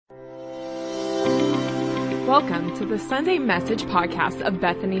Welcome to the Sunday Message podcast of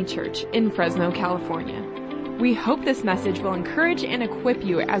Bethany Church in Fresno, California. We hope this message will encourage and equip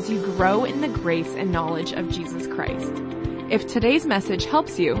you as you grow in the grace and knowledge of Jesus Christ. If today's message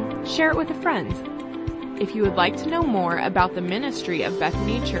helps you, share it with a friend. If you would like to know more about the ministry of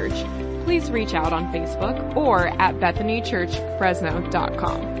Bethany Church, please reach out on Facebook or at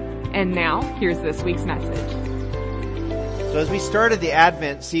bethanychurchfresno.com. And now, here's this week's message. So as we started the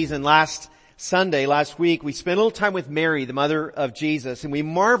Advent season last week, we spent a little time with Mary, the mother of Jesus, and we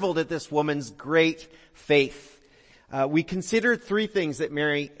marveled at this woman's great faith. We considered three things that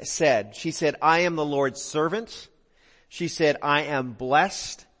Mary said. She said, I am the Lord's servant. She said, I am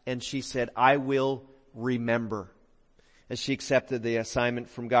blessed. And she said, I will remember, as she accepted the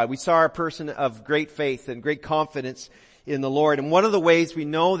assignment from God. We saw a person of great faith and great confidence in the Lord. And one of the ways we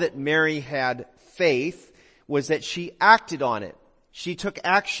know that Mary had faith was that she acted on it. She took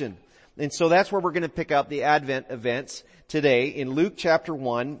action. And so that's where we're going to pick up the Advent events today in Luke chapter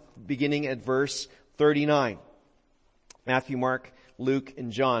 1, beginning at verse 39. Matthew, Mark, Luke,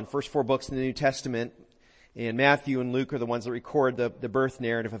 and John. First four books in the New Testament. And Matthew and Luke are the ones that record the birth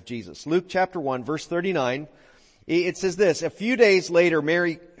narrative of Jesus. Luke chapter 1, verse 39. It says this, a few days later,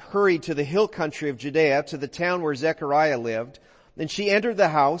 Mary hurried to the hill country of Judea, to the town where Zechariah lived. And she entered the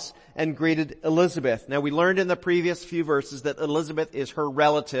house and greeted Elizabeth. Now we learned in the previous few verses that Elizabeth is her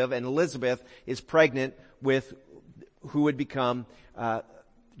relative, and Elizabeth is pregnant with who would become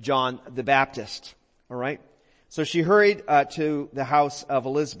John the Baptist. Alright? So she hurried to the house of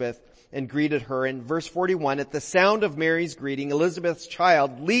Elizabeth and greeted her. In verse 41, at the sound of Mary's greeting, Elizabeth's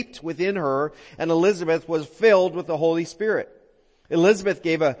child leaped within her, and Elizabeth was filled with the Holy Spirit. Elizabeth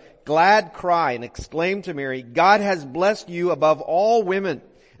gave a glad cry and exclaimed to Mary, God has blessed you above all women,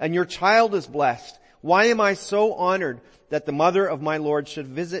 and your child is blessed. Why am I so honored that the mother of my Lord should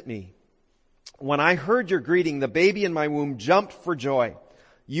visit me? When I heard your greeting, the baby in my womb jumped for joy.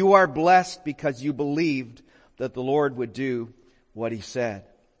 You are blessed because you believed that the Lord would do what he said.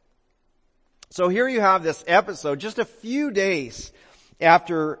 So here you have this episode, just a few days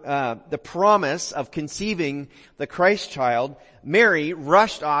after the promise of conceiving the Christ child. Mary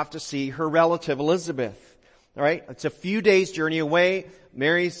rushed off to see her relative Elizabeth. All right, it's a few days' journey away.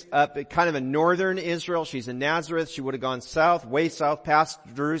 Mary's up kind of in northern Israel. She's in Nazareth. She would have gone south, way south, past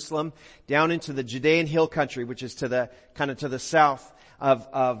Jerusalem, down into the Judean hill country, which is to the south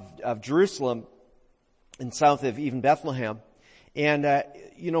of Jerusalem, and south of even Bethlehem. And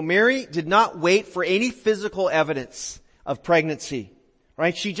Mary did not wait for any physical evidence of pregnancy.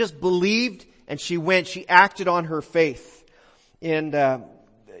 Right? She just believed and she went. She acted on her faith. And,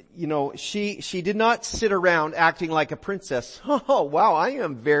 she did not sit around acting like a princess. Oh, wow, I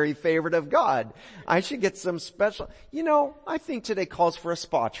am very favored of God. I should get some special, I think today calls for a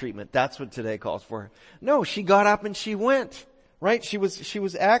spa treatment. That's what today calls for. No, she got up and she went. Right? She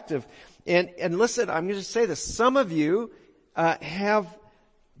was active. And listen, I'm going to say this. Some of you, have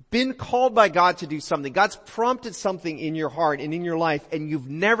been called by God to do something. God's prompted something in your heart and in your life, and you've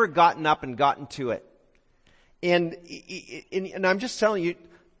never gotten up and gotten to it. And I'm just telling you,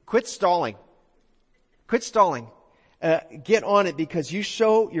 quit stalling. Quit stalling. Get on it, because you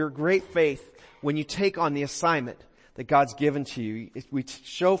show your great faith when you take on the assignment that God's given to you. We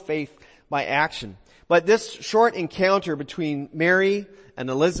show faith by action. But this short encounter between Mary and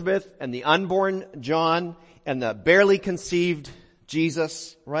Elizabeth and the unborn John and the barely conceived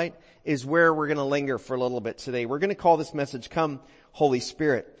Jesus, right, is where we're going to linger for a little bit today. We're going to call this message, Come, Holy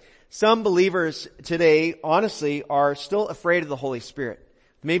Spirit. Some believers today, honestly, are still afraid of the Holy Spirit.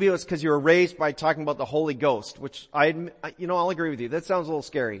 Maybe it was because you were raised by talking about the Holy Ghost, which I'll agree with you. That sounds a little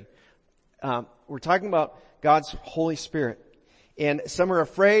scary. We're talking about God's Holy Spirit. And some are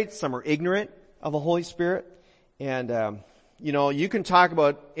afraid, some are ignorant of the Holy Spirit. And, you can talk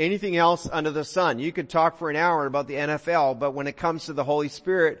about anything else under the sun. You could talk for an hour about the NFL, but when it comes to the Holy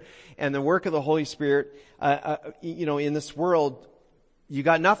Spirit and the work of the Holy Spirit, in this world, you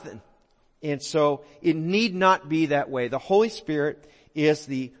got nothing. And so it need not be that way. The Holy Spirit is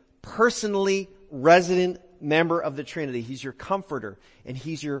the personally resident member of the Trinity. He's your comforter and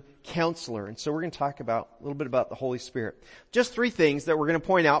he's your counselor. And so we're going to talk a little bit about the Holy Spirit. Just three things that we're going to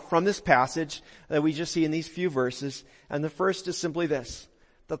point out from this passage that we just see in these few verses. And the first is simply this,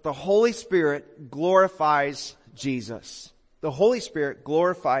 that the Holy Spirit glorifies Jesus. The Holy Spirit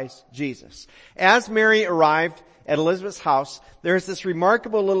glorifies Jesus. As Mary arrived at Elizabeth's house, there's this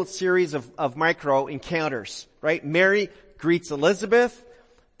remarkable little series of micro encounters, right? Mary greets Elizabeth.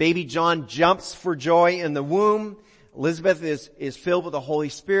 Baby John jumps for joy in the womb. Elizabeth is filled with the Holy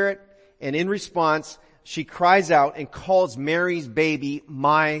Spirit. And in response, she cries out and calls Mary's baby,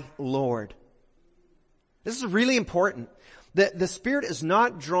 my Lord. This is really important. The Spirit is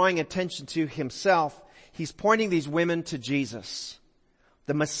not drawing attention to himself. He's pointing these women to Jesus,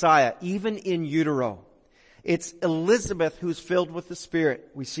 the Messiah, even in utero. It's Elizabeth who's filled with the Spirit.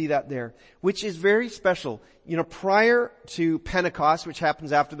 We see that there, which is very special. Prior to Pentecost, which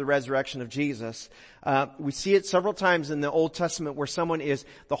happens after the resurrection of Jesus, we see it several times in the Old Testament where the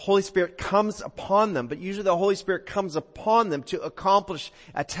Holy Spirit comes upon them, but usually the Holy Spirit comes upon them to accomplish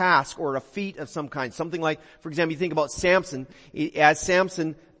a task or a feat of some kind. Something like, for example, you think about Samson. As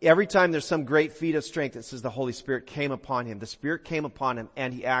Samson, every time there's some great feat of strength, it says the Holy Spirit came upon him. The Spirit came upon him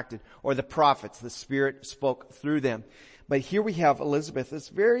and he acted. Or the prophets, the Spirit spoke through them. But here we have Elizabeth, this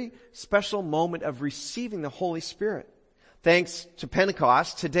very special moment of receiving the Holy Spirit. Thanks to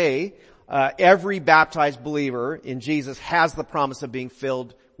Pentecost, today, every baptized believer in Jesus has the promise of being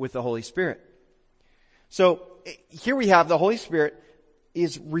filled with the Holy Spirit. So here we have the Holy Spirit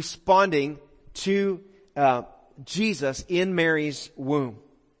is responding to Jesus in Mary's womb.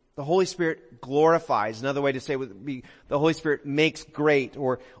 The Holy Spirit glorifies. Another way to say it would be the Holy Spirit makes great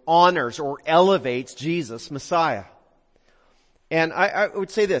or honors or elevates Jesus, Messiah. And I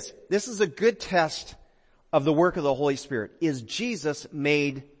would say this is a good test of the work of the Holy Spirit. Is Jesus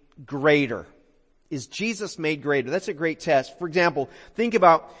made greater? Is Jesus made greater? That's a great test. For example, think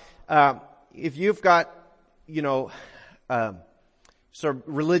about if you've got, sort of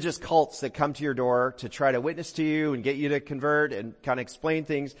religious cults that come to your door to try to witness to you and get you to convert and kind of explain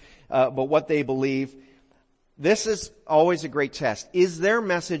things about what they believe. This is always a great test. Is their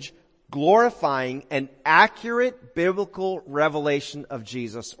message glorifying an accurate biblical revelation of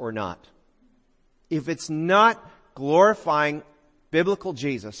Jesus or not? If it's not glorifying biblical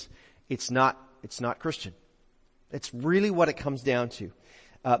Jesus, it's not Christian. It's really what it comes down to.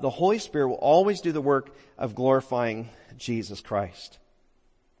 The Holy Spirit will always do the work of glorifying Jesus Christ.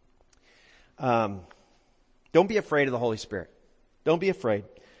 Don't be afraid of the Holy Spirit. Don't be afraid.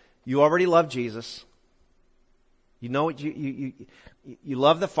 You already love Jesus. You know you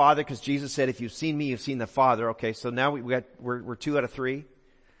love the Father because Jesus said, if you've seen me, you've seen the Father. Okay, so now we're 2 out of 3.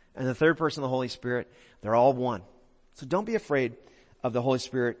 And the third person, the Holy Spirit, they're all one. So don't be afraid of the Holy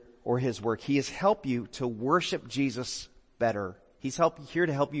Spirit or His work. He has helped you to worship Jesus better. He's here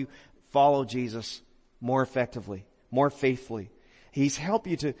to help you follow Jesus more effectively, more faithfully. He's helped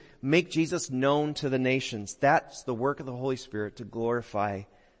you to make Jesus known to the nations. That's the work of the Holy Spirit, to glorify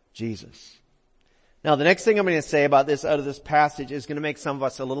Jesus. Now, the next thing I'm going to say about this, out of this passage, is going to make some of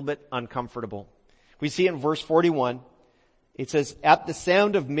us a little bit uncomfortable. We see it in verse 41. It says, at the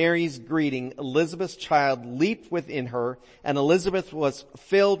sound of Mary's greeting, Elizabeth's child leaped within her, and Elizabeth was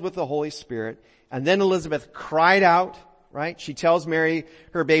filled with the Holy Spirit. And then Elizabeth cried out, right? She tells Mary,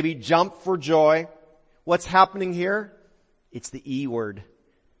 her baby, jump for joy. What's happening here? It's the E word,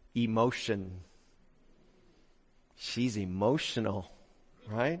 emotion. She's emotional,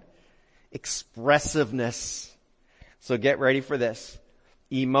 right? Expressiveness. So get ready for this.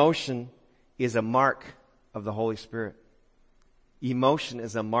 Emotion is a mark of the Holy Spirit. Emotion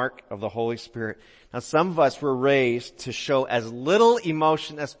is a mark of the Holy Spirit. Now, some of us were raised to show as little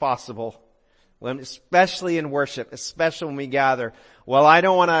emotion as possible, especially in worship, especially when we gather. Well, I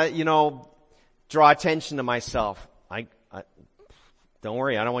don't want to, draw attention to myself. Don't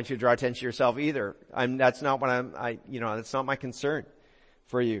worry, I don't want you to draw attention to yourself either. That's not that's not my concern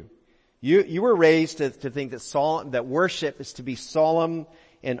for you. You were raised to think that worship is to be solemn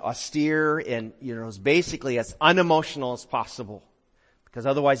and austere and, as basically as unemotional as possible. Because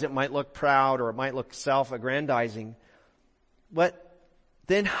otherwise it might look proud or it might look self-aggrandizing. But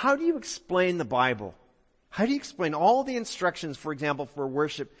then how do you explain the Bible? How do you explain all the instructions, for example, for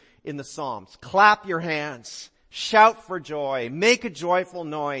worship in the Psalms? Clap your hands. Shout for joy. Make a joyful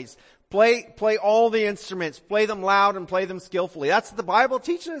noise. Play all the instruments. Play them loud and play them skillfully. That's what the Bible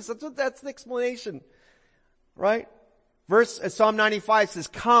teaches us. That's the explanation. Right? Psalm 95 says,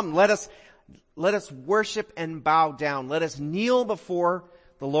 come, let us worship and bow down. Let us kneel before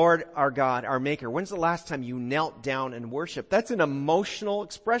the Lord our God, our Maker. When's the last time you knelt down and worshiped? That's an emotional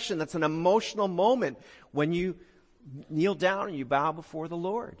expression. That's an emotional moment when you kneel down and you bow before the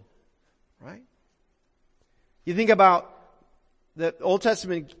Lord. Right? You think about the Old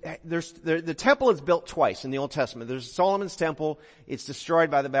Testament, the temple is built twice in the Old Testament. There's Solomon's temple. It's destroyed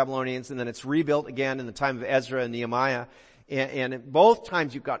by the Babylonians, and then it's rebuilt again in the time of Ezra and Nehemiah. And at both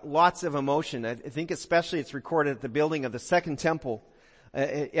times you've got lots of emotion. I think especially it's recorded at the building of the second temple.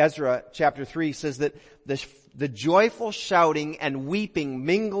 Ezra chapter 3 says that the joyful shouting and weeping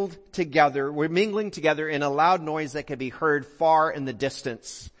were mingling together in a loud noise that could be heard far in the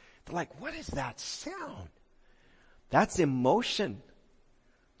distance. They're like, what is that sound? That's emotion.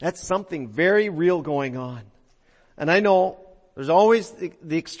 That's something very real going on. And I know there's always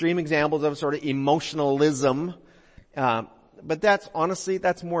the extreme examples of sort of emotionalism, but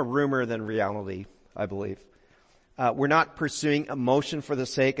that's more rumor than reality, I believe. We're not pursuing emotion for the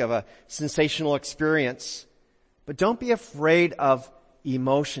sake of a sensational experience, but don't be afraid of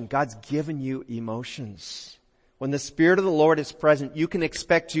emotion. God's given you emotions. When the Spirit of the Lord is present, you can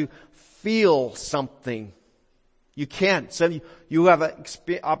expect to feel something. You can. So you have an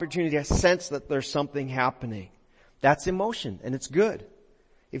opportunity to sense that there's something happening. That's emotion, and it's good.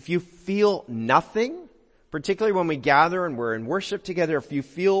 If you feel nothing, particularly when we gather and we're in worship together, if you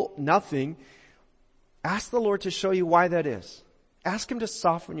feel nothing, ask the Lord to show you why that is. Ask Him to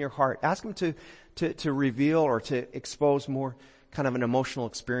soften your heart. Ask Him to reveal or to expose more kind of an emotional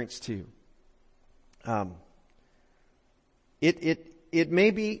experience to you. It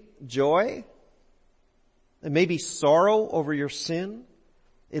may be joy. It may be sorrow over your sin.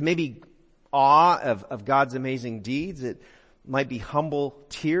 It may be awe of God's amazing deeds. It might be humble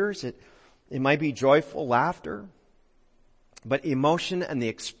tears. It might be joyful laughter. But emotion and the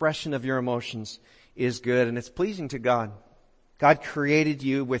expression of your emotions is good, and it's pleasing to God. God created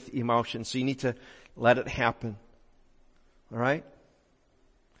you with emotion, so you need to let it happen. All right?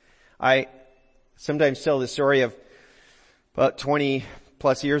 I sometimes tell the story of about 20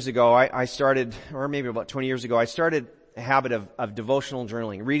 plus years ago, I started, or maybe about 20 years ago, I started a habit of devotional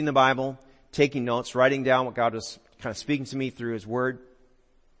journaling, reading the Bible, taking notes, writing down what God was kind of speaking to me through His Word.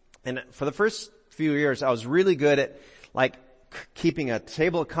 And for the first few years, I was really good at like keeping a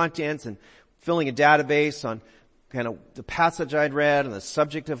table of contents and filling a database on kind of the passage I'd read and the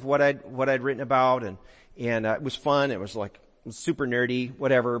subject of what I'd written about, and it was fun. It was super nerdy,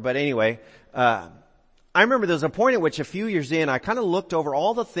 whatever. But anyway, I remember there was a point at which a few years in, I kind of looked over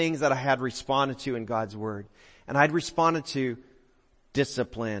all the things that I had responded to in God's Word. And I'd responded to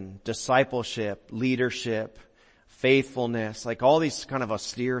discipline, discipleship, leadership, faithfulness, like all these kind of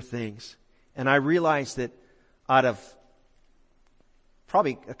austere things. And I realized that out of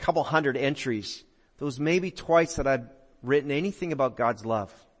probably a couple hundred entries, there was maybe twice that I'd written anything about God's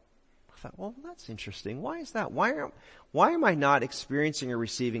love. I thought, well, that's interesting. Why is that? Why am I not experiencing or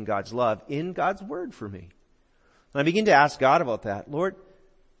receiving God's love in God's Word for me? And I began to ask God about that. Lord,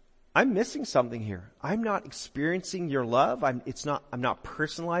 I'm missing something here. I'm not experiencing your love. I'm not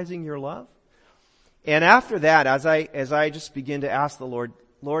personalizing your love. And after that, as I just begin to ask the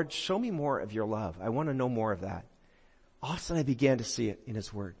Lord, show me more of your love. I want to know more of that. All of a sudden I began to see it in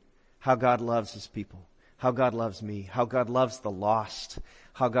His Word. How God loves His people. How God loves me. How God loves the lost.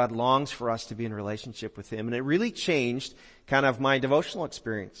 How God longs for us to be in relationship with Him. And it really changed kind of my devotional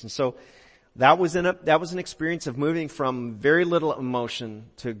experience. And so that was an experience of moving from very little emotion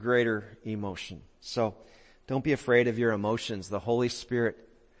to greater emotion. So don't be afraid of your emotions. The Holy Spirit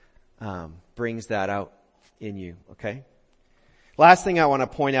brings that out in you, okay? Last thing I want to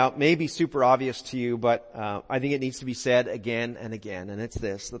point out may be super obvious to you, but I think it needs to be said again and again, and it's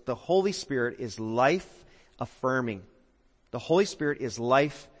this, that the Holy Spirit is life-affirming. The Holy Spirit is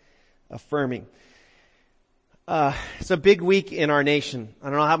life-affirming. It's a big week in our nation. I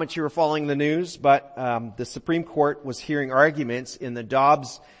don't know how much you were following the news, but the Supreme Court was hearing arguments in the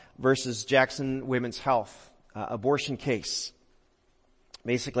Dobbs versus Jackson Women's Health abortion case.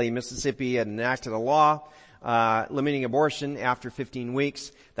 Basically, Mississippi had enacted a law limiting abortion after 15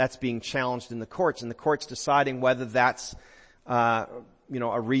 weeks. That's being challenged in the courts, and the court's deciding whether that's a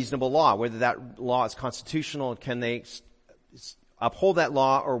reasonable law, whether that law is constitutional, and can they uphold that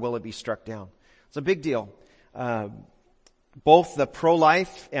law, or will it be struck down? It's a big deal. Both the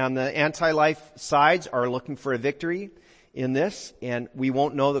pro-life and the anti-life sides are looking for a victory in this, and we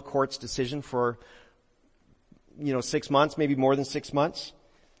won't know the court's decision for 6 months, maybe more than 6 months.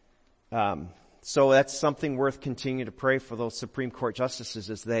 So that's something worth continuing to pray for those Supreme Court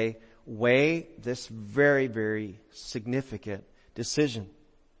justices as they weigh this very, very significant decision.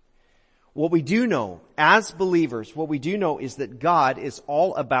 What we do know as believers, is that God is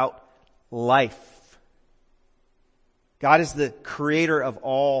all about life. God is the creator of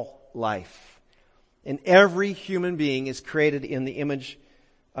all life. And every human being is created in the image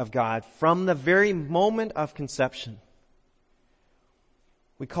of God from the very moment of conception.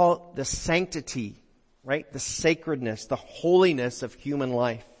 We call it the sanctity, right? The sacredness, the holiness of human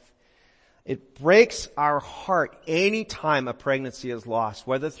life. It breaks our heart any time a pregnancy is lost,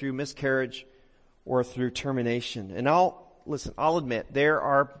 whether through miscarriage or through termination. And I'll admit, there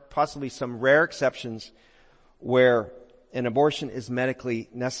are possibly some rare exceptions where an abortion is medically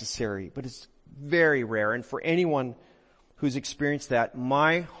necessary, but it's very rare. And for anyone who's experienced that,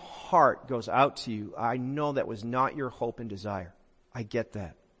 my heart goes out to you. I know that was not your hope and desire. I get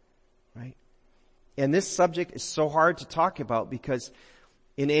that. right? And this subject is so hard to talk about because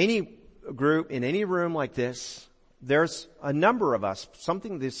in any group, in any room like this, there's a number of us,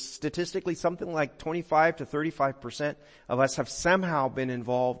 statistically something like 25 to 35% of us have somehow been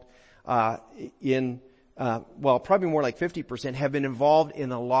involved probably more like 50% have been involved in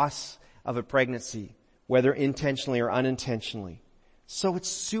the loss of a pregnancy, whether intentionally or unintentionally. So it's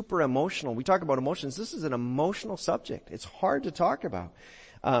super emotional. We talk about emotions. This is an emotional subject. It's hard to talk about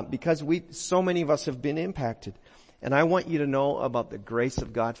because so many of us have been impacted. And I want you to know about the grace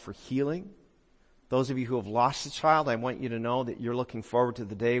of God for healing. Those of you who have lost a child, I want you to know that you're looking forward to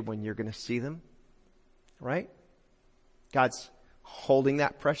the day when you're going to see them. Right? God's holding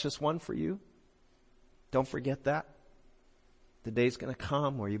that precious one for you. Don't forget that. The day's going to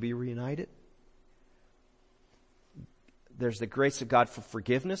come where you'll be reunited. There's the grace of God for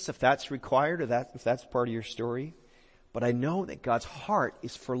forgiveness if that's required or if that's part of your story. But I know that God's heart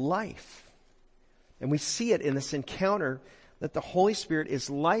is for life. And we see it in this encounter that the Holy Spirit is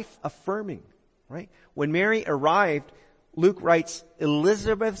life affirming, right? When Mary arrived, Luke writes,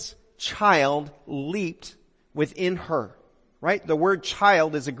 Elizabeth's child leaped within her, right? The word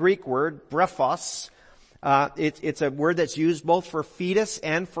child is a Greek word, brephos. It's a word that's used both for fetus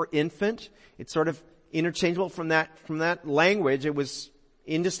and for infant. It's sort of interchangeable from that language. It was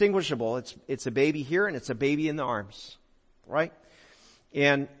indistinguishable. It's a baby here and it's a baby in the arms, right?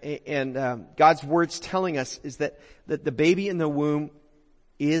 And God's word's telling us is that the baby in the womb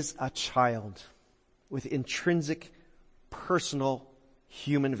is a child with intrinsic personal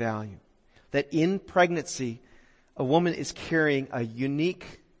human value. That in pregnancy, a woman is carrying a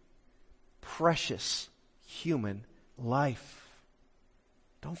unique, precious human life.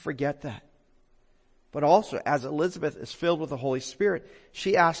 Don't forget that. But also, as Elizabeth is filled with the Holy Spirit,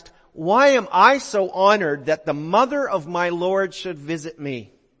 she asked, why am I so honored that the mother of my Lord should visit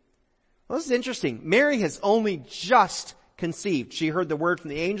me? Well, this is interesting. Mary has only just conceived. She heard the word from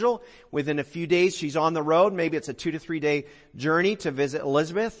the angel. Within a few days, she's on the road. Maybe it's a 2 to 3 day journey to visit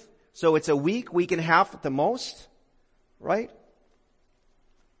Elizabeth. So it's a week and a half at the most, right?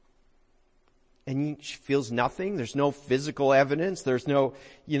 And she feels nothing. There's no physical evidence. There's no,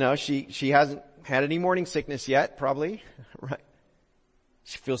 she hasn't had any morning sickness yet, probably, right?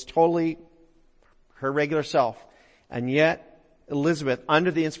 She feels totally her regular self. And yet, Elizabeth,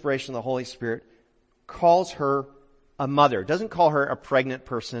 under the inspiration of the Holy Spirit, calls her a mother. Doesn't call her a pregnant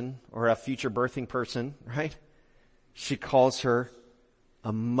person or a future birthing person, right? She calls her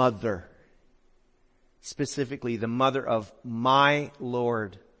a mother. Specifically, the mother of my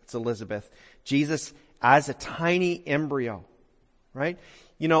Lord. It's Elizabeth. Jesus as a tiny embryo, right?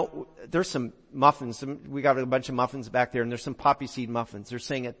 There's some muffins. We got a bunch of muffins back there, and there's some poppy seed muffins. They're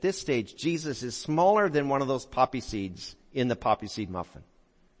saying at this stage, Jesus is smaller than one of those poppy seeds in the poppy seed muffin.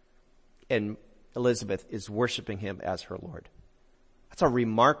 And Elizabeth is worshiping him as her Lord. That's a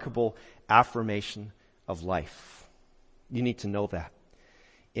remarkable affirmation of life. You need to know that.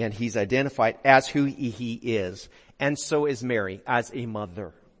 And he's identified as who he is. And so is Mary as a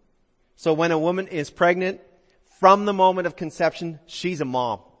mother. So when a woman is pregnant, from the moment of conception, she's a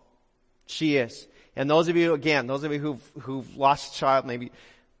mom. She is. And those of you who've lost a child, maybe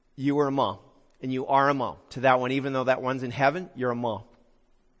you were a mom. And you are a mom to that one. Even though that one's in heaven, you're a mom.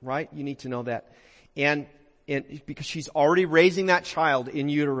 Right? You need to know that. And because she's already raising that child in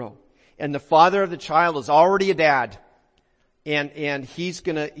utero. And the father of the child is already a dad. And he's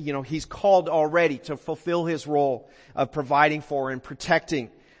he's called already to fulfill his role of providing for and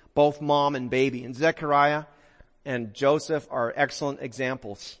protecting both mom and baby. And Zechariah and Joseph are excellent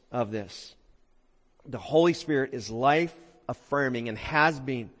examples of this. The Holy Spirit is life affirming and has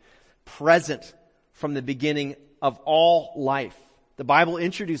been present from the beginning of all life. The Bible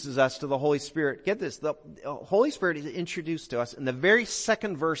introduces us to the Holy Spirit. Get this, the Holy Spirit is introduced to us in the very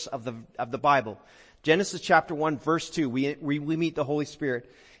second verse of the Bible. Genesis chapter 1 verse 2, we meet the Holy Spirit.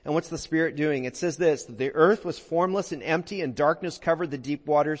 And what's the Spirit doing? It says this, that the earth was formless and empty and darkness covered the deep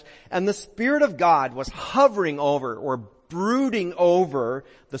waters. And the Spirit of God was hovering over or brooding over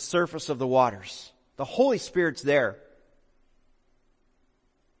the surface of the waters. The Holy Spirit's there.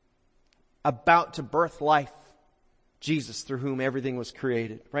 About to birth life. Jesus, through whom everything was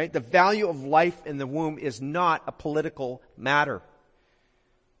created, right? The value of life in the womb is not a political matter.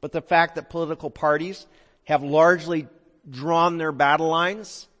 But the fact that political parties have largely drawn their battle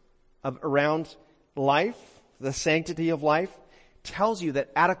lines around life, the sanctity of life, tells you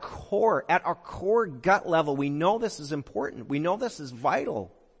that at our core gut level, we know this is important. We know this is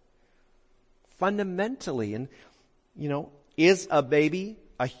vital. Fundamentally. And, is a baby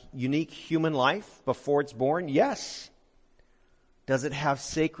a unique human life before it's born? Yes. Does it have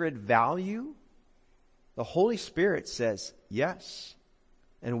sacred value? The Holy Spirit says yes.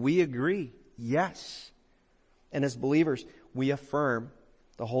 And we agree, yes. And as believers, we affirm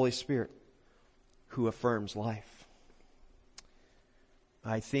the Holy Spirit who affirms life.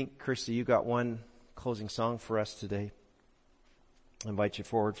 I think, Kirsty, you got one closing song for us today. I invite you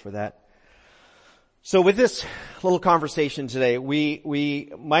forward for that. So with this little conversation today,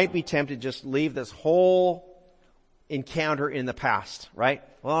 we might be tempted to just leave this whole encounter in the past, right?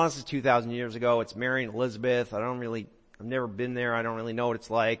 Well, this is 2,000 years ago. It's Mary and Elizabeth. I've never been there. I don't really know what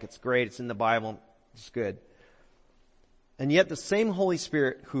it's like. It's great. It's in the Bible. It's good. And yet the same Holy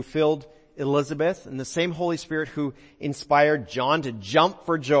Spirit who filled Elizabeth and the same Holy Spirit who inspired John to jump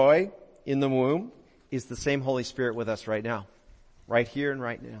for joy in the womb is the same Holy Spirit with us right now. Right here and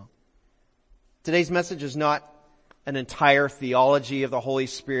right now. Today's message is not an entire theology of the Holy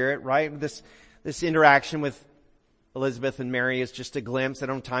Spirit, right? This interaction with Elizabeth and Mary is just a glimpse. I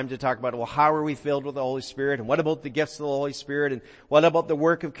don't have time to talk about, well, how are we filled with the Holy Spirit? And what about the gifts of the Holy Spirit? And what about the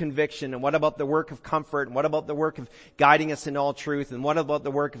work of conviction? And what about the work of comfort? And what about the work of guiding us in all truth? And what about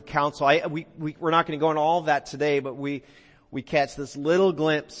the work of counsel? We're not going to go into all of that today, but we catch this little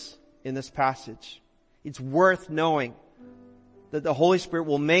glimpse in this passage. It's worth knowing that the Holy Spirit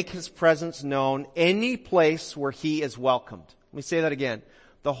will make His presence known any place where He is welcomed. Let me say that again.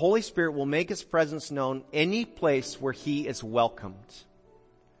 The Holy Spirit will make His presence known any place where He is welcomed.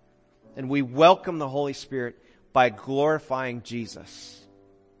 And we welcome the Holy Spirit by glorifying Jesus,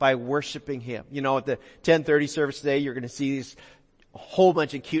 by worshiping Him. You know, at the 10:30 service today, you're going to see a whole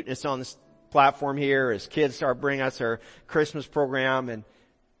bunch of cuteness on this platform here as kids start bringing us our Christmas program. And,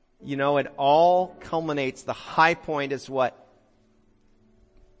 you know, it all culminates. The high point is what?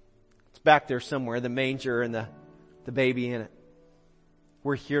 It's back there somewhere, the manger and the baby in it.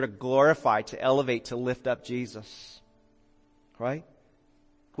 We're here to glorify, to elevate, to lift up Jesus. Right?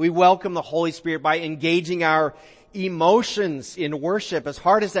 We welcome the Holy Spirit by engaging our emotions in worship, as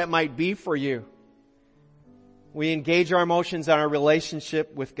hard as that might be for you. We engage our emotions in our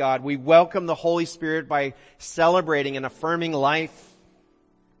relationship with God. We welcome the Holy Spirit by celebrating and affirming life.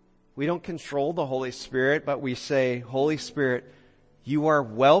 We don't control the Holy Spirit, but we say, Holy Spirit, you are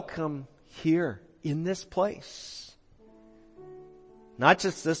welcome here in this place. Not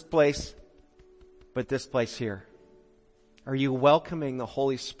just this place, but this place here. Are you welcoming the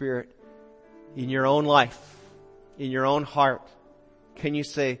Holy Spirit in your own life, in your own heart? Can you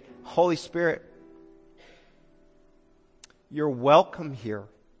say, Holy Spirit, you're welcome here.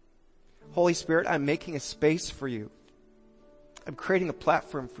 Holy Spirit, I'm making a space for you. I'm creating a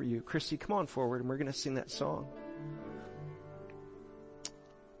platform for you. Christy, come on forward and we're going to sing that song.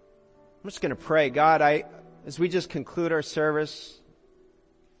 I'm just going to pray. God, as we just conclude our service,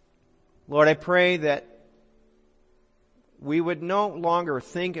 Lord, I pray that we would no longer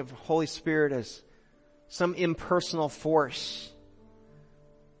think of Holy Spirit as some impersonal force.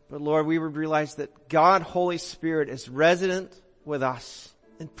 But Lord, we would realize that God, Holy Spirit, is resident with us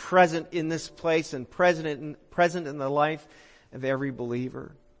and present in this place and present in the life of every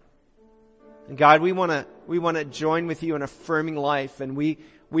believer. And God, we want to join with you in affirming life, and we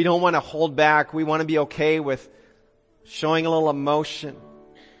don't want to hold back. We want to be okay with showing a little emotion.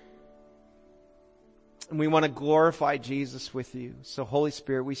 And we want to glorify Jesus with you. So Holy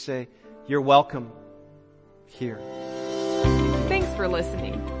Spirit, we say, you're welcome here. Thanks for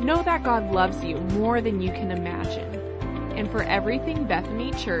listening. Know that God loves you more than you can imagine. And for everything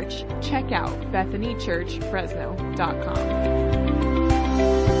Bethany Church, check out BethanyChurchFresno.com.